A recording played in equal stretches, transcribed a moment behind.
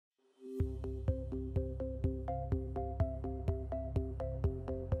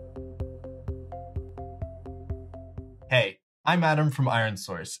Hey, I'm Adam from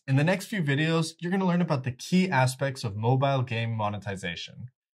IronSource. In the next few videos, you're going to learn about the key aspects of mobile game monetization.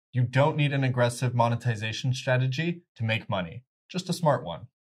 You don't need an aggressive monetization strategy to make money, just a smart one.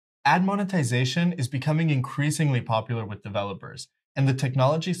 Ad monetization is becoming increasingly popular with developers, and the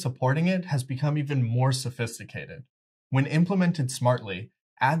technology supporting it has become even more sophisticated. When implemented smartly,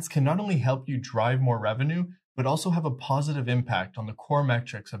 ads can not only help you drive more revenue, but also have a positive impact on the core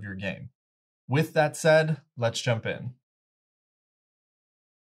metrics of your game. With that said, let's jump in.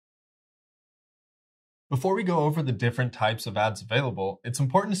 Before we go over the different types of ads available, it's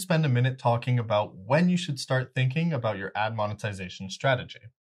important to spend a minute talking about when you should start thinking about your ad monetization strategy.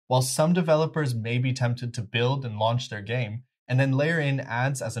 While some developers may be tempted to build and launch their game and then layer in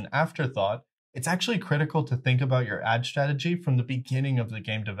ads as an afterthought, it's actually critical to think about your ad strategy from the beginning of the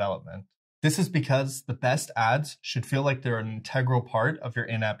game development. This is because the best ads should feel like they're an integral part of your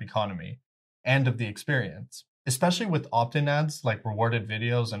in-app economy and of the experience. Especially with opt-in ads like rewarded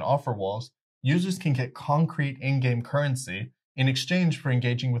videos and Offerwalls, users can get concrete in-game currency in exchange for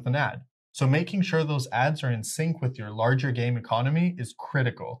engaging with an ad. So making sure those ads are in sync with your larger game economy is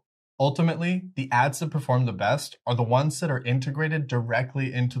critical. Ultimately, the ads that perform the best are the ones that are integrated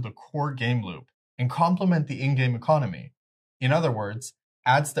directly into the core game loop and complement the in-game economy. In other words,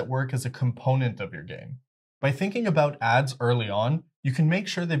 ads that work as a component of your game. By thinking about ads early on, you can make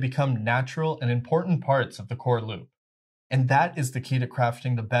sure they become natural and important parts of the core loop. And that is the key to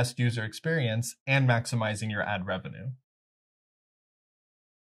crafting the best user experience and maximizing your ad revenue.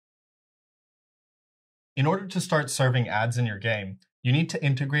 In order to start serving ads in your game, you need to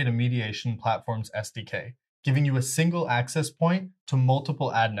integrate a mediation platform's SDK, giving you a single access point to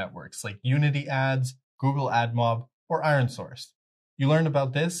multiple ad networks like Unity Ads, Google AdMob, or IronSource. You learned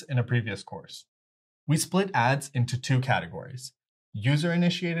about this in a previous course. We split ads into two categories: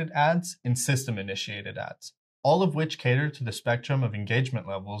 user-initiated ads and system-initiated ads, all of which cater to the spectrum of engagement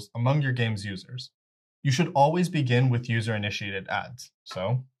levels among your game's users. You should always begin with user-initiated ads,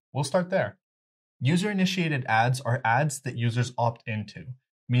 so we'll start there. User-initiated ads are ads that users opt into,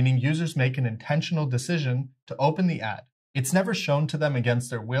 meaning users make an intentional decision to open the ad. It's never shown to them against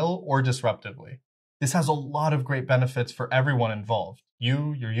their will or disruptively. This has a lot of great benefits for everyone involved,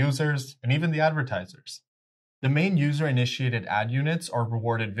 you, your users, and even the advertisers. The main user-initiated ad units are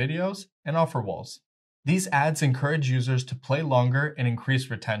rewarded videos and Offerwalls. These ads encourage users to play longer and increase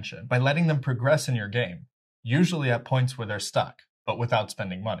retention by letting them progress in your game, usually at points where they're stuck, but without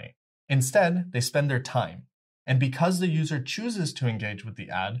spending money. Instead, they spend their time. And because the user chooses to engage with the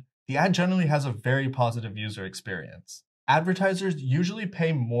ad generally has a very positive user experience. Advertisers usually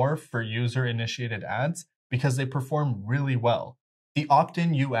pay more for user-initiated ads because they perform really well. The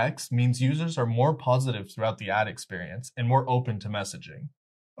opt-in UX means users are more positive throughout the ad experience and more open to messaging.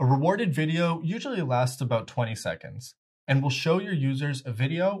 A rewarded video usually lasts about 20 seconds and will show your users a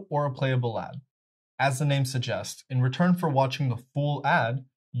video or a playable ad. As the name suggests, in return for watching the full ad,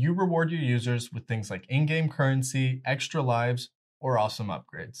 you reward your users with things like in-game currency, extra lives, or awesome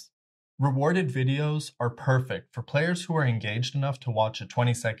upgrades. Rewarded videos are perfect for players who are engaged enough to watch a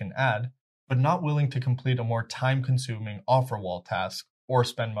 20-second ad, but not willing to complete a more time-consuming Offerwall task or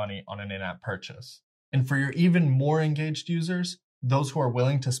spend money on an in-app purchase. And for your even more engaged users, those who are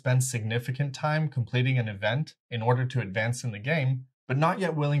willing to spend significant time completing an event in order to advance in the game, but not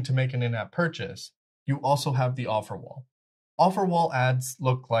yet willing to make an in-app purchase, you also have the Offerwall. Offerwall ads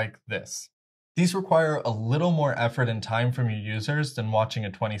look like this. These require a little more effort and time from your users than watching a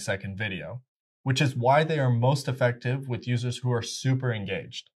 20-second video, which is why they are most effective with users who are super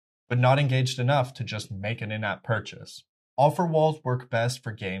engaged, but not engaged enough to just make an in-app purchase. Offerwalls work best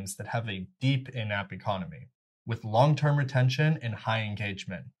for games that have a deep in-app economy, with long-term retention and high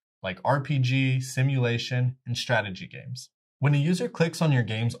engagement, like RPG, simulation, and strategy games. When a user clicks on your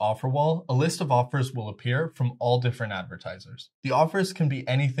game's Offerwall, a list of offers will appear from all different advertisers. The offers can be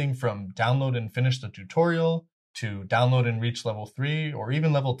anything from download and finish the tutorial, to download and reach level 3, or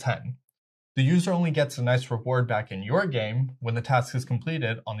even level 10. The user only gets a nice reward back in your game when the task is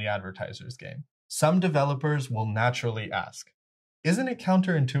completed on the advertiser's game. Some developers will naturally ask, isn't it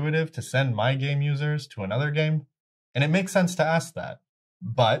counterintuitive to send my game users to another game? And it makes sense to ask that.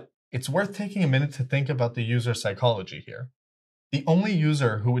 But it's worth taking a minute to think about the user psychology here. The only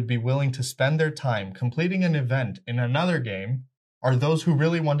user who would be willing to spend their time completing an event in another game are those who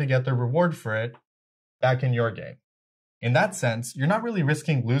really want to get their reward for it back in your game. In that sense, you're not really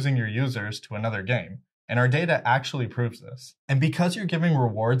risking losing your users to another game, and our data actually proves this. And because you're giving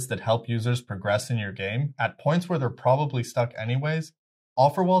rewards that help users progress in your game at points where they're probably stuck anyways,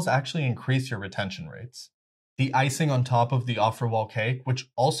 Offerwalls actually increase your retention rates. The icing on top of the Offerwall cake, which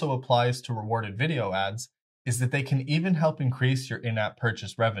also applies to rewarded video ads, is that they can even help increase your in-app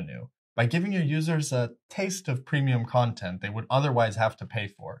purchase revenue by giving your users a taste of premium content they would otherwise have to pay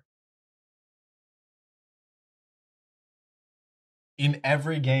for. In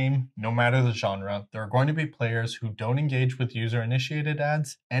every game, no matter the genre, there are going to be players who don't engage with user-initiated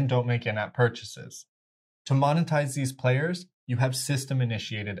ads and don't make in-app purchases. To monetize these players, you have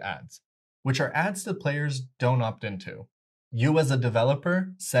system-initiated ads, which are ads that players don't opt into. You as a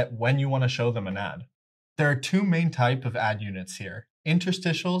developer set when you want to show them an ad. There are two main types of ad units here,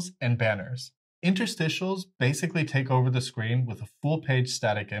 interstitials and banners. Interstitials basically take over the screen with a full-page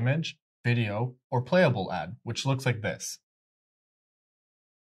static image, video, or playable ad, which looks like this.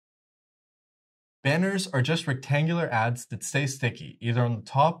 Banners are just rectangular ads that stay sticky either on the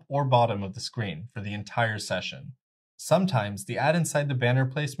top or bottom of the screen for the entire session. Sometimes the ad inside the banner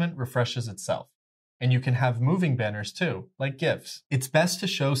placement refreshes itself, and you can have moving banners too, like GIFs. It's best to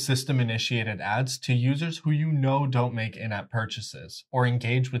show system-initiated ads to users who you know don't make in-app purchases or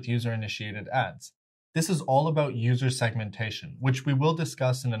engage with user-initiated ads. This is all about user segmentation, which we will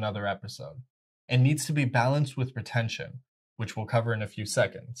discuss in another episode, and needs to be balanced with retention, which we'll cover in a few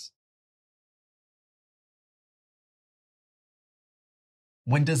seconds.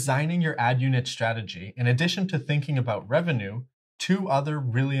 When designing your ad unit strategy, in addition to thinking about revenue, two other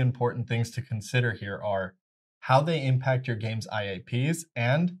really important things to consider here are how they impact your game's IAPs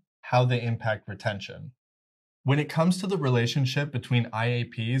and how they impact retention. When it comes to the relationship between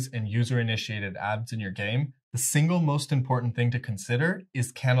IAPs and user-initiated ads in your game, the single most important thing to consider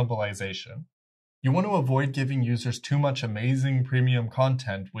is cannibalization. You want to avoid giving users too much amazing premium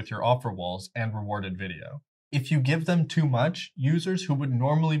content with your offer walls and rewarded video. If you give them too much, users who would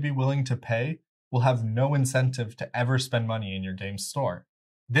normally be willing to pay will have no incentive to ever spend money in your game's store.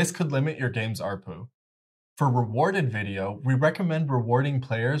 This could limit your game's ARPU. For rewarded video, we recommend rewarding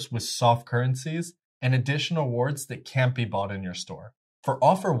players with soft currencies and additional rewards that can't be bought in your store. For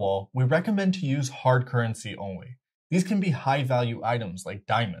Offerwall, we recommend to use hard currency only. These can be high-value items like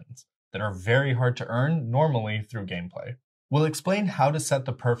diamonds that are very hard to earn normally through gameplay. We'll explain how to set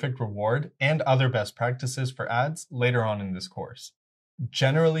the perfect reward and other best practices for ads later on in this course.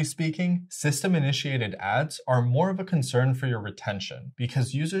 Generally speaking, system-initiated ads are more of a concern for your retention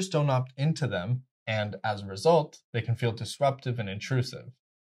because users don't opt into them, and as a result, they can feel disruptive and intrusive.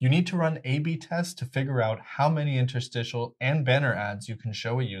 You need to run A/B tests to figure out how many interstitial and banner ads you can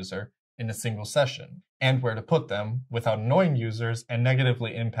show a user in a single session, and where to put them without annoying users and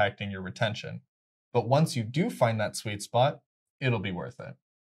negatively impacting your retention. But once you do find that sweet spot, it'll be worth it.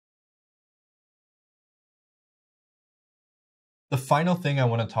 The final thing I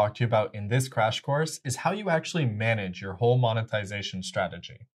want to talk to you about in this crash course is how you actually manage your whole monetization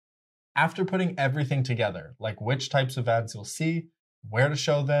strategy. After putting everything together, like which types of ads you'll see, where to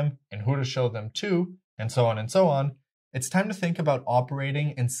show them, and who to show them to, and so on, it's time to think about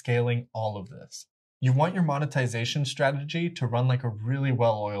operating and scaling all of this. You want your monetization strategy to run like a really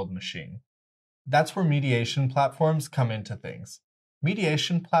well-oiled machine. That's where mediation platforms come into things.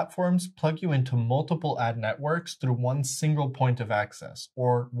 Mediation platforms plug you into multiple ad networks through one single point of access,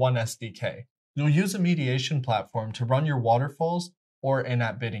 or one SDK. You'll use a mediation platform to run your waterfalls or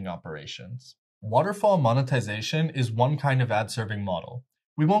in-app bidding operations. Waterfall monetization is one kind of ad serving model.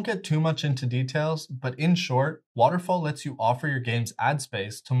 We won't get too much into details, but in short, Waterfall lets you offer your game's ad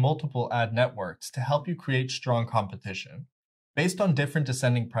space to multiple ad networks to help you create strong competition. Based on different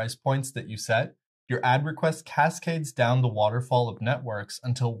descending price points that you set, your ad request cascades down the waterfall of networks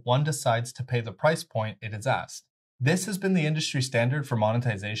until one decides to pay the price point it is asked. This has been the industry standard for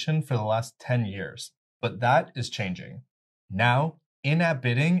monetization for the last 10 years, but that is changing. Now, in-app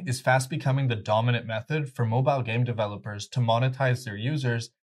bidding is fast becoming the dominant method for mobile game developers to monetize their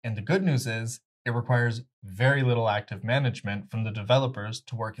users, and the good news is, it requires very little active management from the developers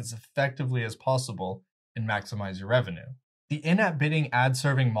to work as effectively as possible and maximize your revenue. The in-app bidding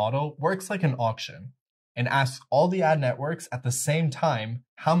ad-serving model works like an auction and asks all the ad networks at the same time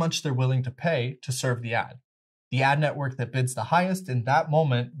how much they're willing to pay to serve the ad. The ad network that bids the highest in that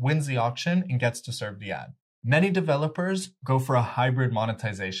moment wins the auction and gets to serve the ad. Many developers go for a hybrid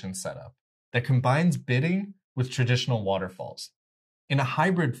monetization setup that combines bidding with traditional waterfalls. In a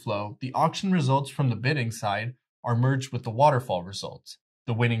hybrid flow, the auction results from the bidding side are merged with the waterfall results.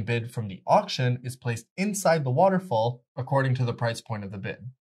 The winning bid from the auction is placed inside the waterfall according to the price point of the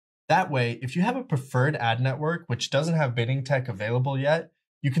bid. That way, if you have a preferred ad network which doesn't have bidding tech available yet,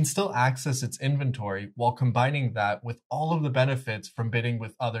 you can still access its inventory while combining that with all of the benefits from bidding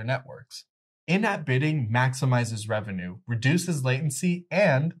with other networks. In-app bidding maximizes revenue, reduces latency,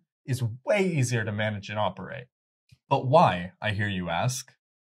 and is way easier to manage and operate. But why, I hear you ask?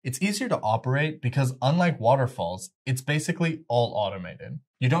 It's easier to operate because unlike waterfalls, it's basically all automated.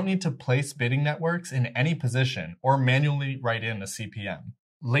 You don't need to place bidding networks in any position or manually write in a CPM.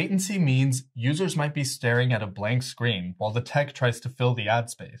 Latency means users might be staring at a blank screen while the tech tries to fill the ad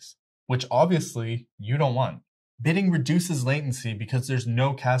space, which obviously you don't want. Bidding reduces latency because there's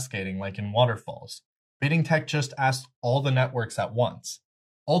no cascading like in waterfalls. Bidding tech just asks all the networks at once.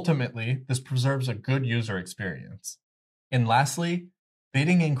 Ultimately, this preserves a good user experience. And lastly,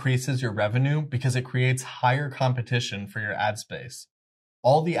 bidding increases your revenue because it creates higher competition for your ad space.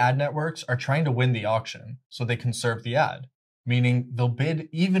 All the ad networks are trying to win the auction so they can serve the ad, meaning they'll bid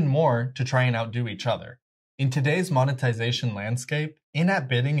even more to try and outdo each other. In today's monetization landscape, in-app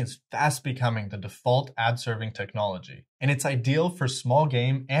bidding is fast becoming the default ad-serving technology, and it's ideal for small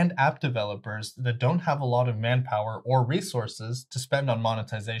game and app developers that don't have a lot of manpower or resources to spend on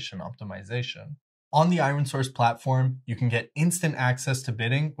monetization optimization. On the ironSource platform, you can get instant access to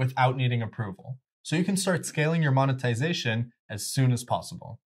bidding without needing approval, so you can start scaling your monetization as soon as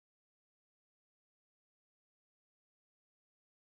possible.